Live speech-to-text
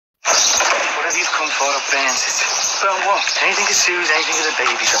whatever you've come for, I've burnt it. Burnt what? Anything to Sue's, anything to the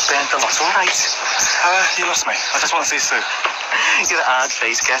babies, I've burnt the lot, all right? You lost me. I just want to see Sue. You're a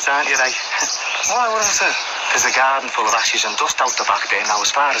hard-faced get, aren't you, Ray? Why? What did I say? There's a garden full of ashes and dust out the back there. Now,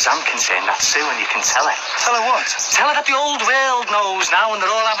 as far as I'm concerned, that's Sue, and you can tell her. Tell her what? Tell her that the old world knows now, and they're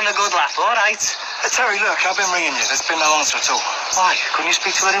all having a good laugh, all right? Terry, look, I've been ringing you. There's been no answer at all. Why? Couldn't you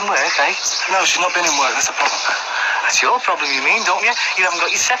speak to her in work, eh? No, she's not been in work. That's a problem. That's your problem, you mean, don't you? You haven't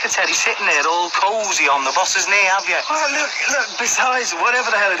got your secretary sitting there all cosy on the boss's knee, have you? Well, look, besides,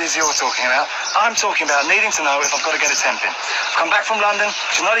 whatever the hell it is you're talking about, I'm talking about needing to know if I've got to get a temp in. I've come back from London.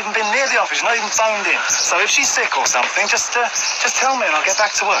 She's not even been near the office. She's not even phoned in. So if she's sick or something, just tell me and I'll get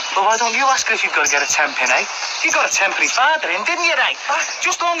back to work. Well, why don't you ask her if you've got to get a temp in, eh? You got a temporary father in, didn't you, Ray?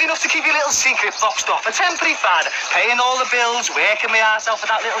 Just long enough to keep your little secret boxed off. A temporary father, paying all the bills, working my ass out for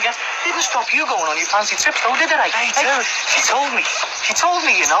that little guest. Didn't stop you going on your fancy trips, though, did it, Ray? Hey, Terry. She told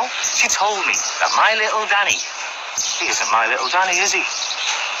me, you know. She told me that my little Danny, he isn't my little Danny, is he?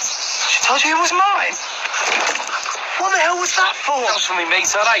 She told you he was mine? What the hell was that for? That was for me, mate,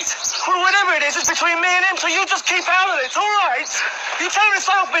 all right? Well, whatever it is, it's between me and him, so you just keep out of it, all right? You tell him it's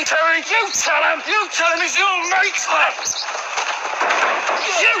off me, Terry. You tell him. You tell him he's your mate.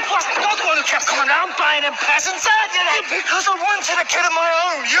 You wasn't the one who kept coming round buying him presents, aren't you, then? Because I wanted a kid of my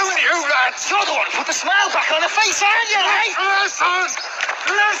own. You knew that. You're the one who put the smile back on her face, aren't you, eh?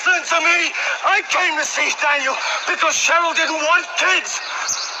 Listen to me. I came to see Daniel because Cheryl didn't want kids.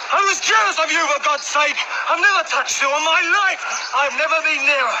 I was jealous of you, for God's sake. I've never touched you in my life. I've never been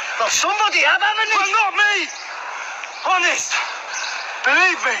near her. Well, somebody have, haven't you? Well, not me. Honest.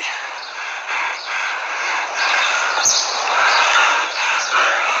 Believe me.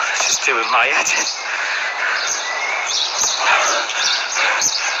 This is doing my head in.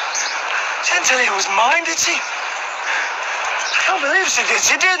 She didn't tell you it was mine, did she? I can't believe she did.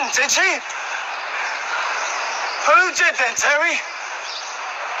 She didn't, did she? Who did then, Terry?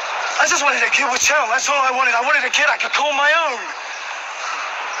 I just wanted a kid with Cheryl. That's all I wanted. I wanted a kid I could call my own.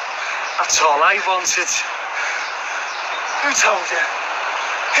 That's all I wanted. Who told you?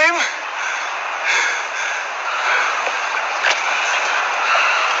 Him?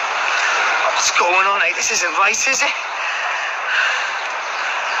 What's going on, eh? This isn't right, is it?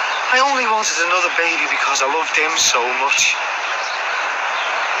 I only wanted another baby because I loved him so much.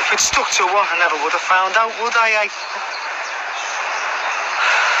 If it stuck to what, I never would have found out, would I?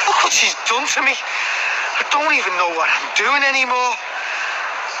 Look what she's done to me. I don't even know what I'm doing anymore.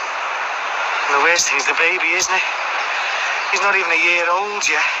 And the worst thing is the baby, isn't it? He's not even a year old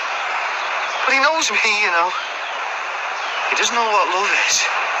yet. But he knows me, you know. He doesn't know what love is.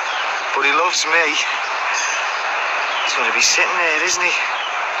 But he loves me. He's going to be sitting there, isn't he?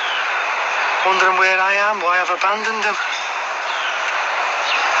 Wondering where I am, why I've abandoned him.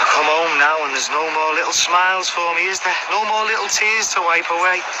 I come home now and there's no more little smiles for me, is there? No more little tears to wipe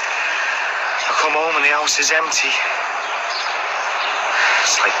away. I come home and the house is empty.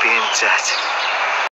 It's like being dead.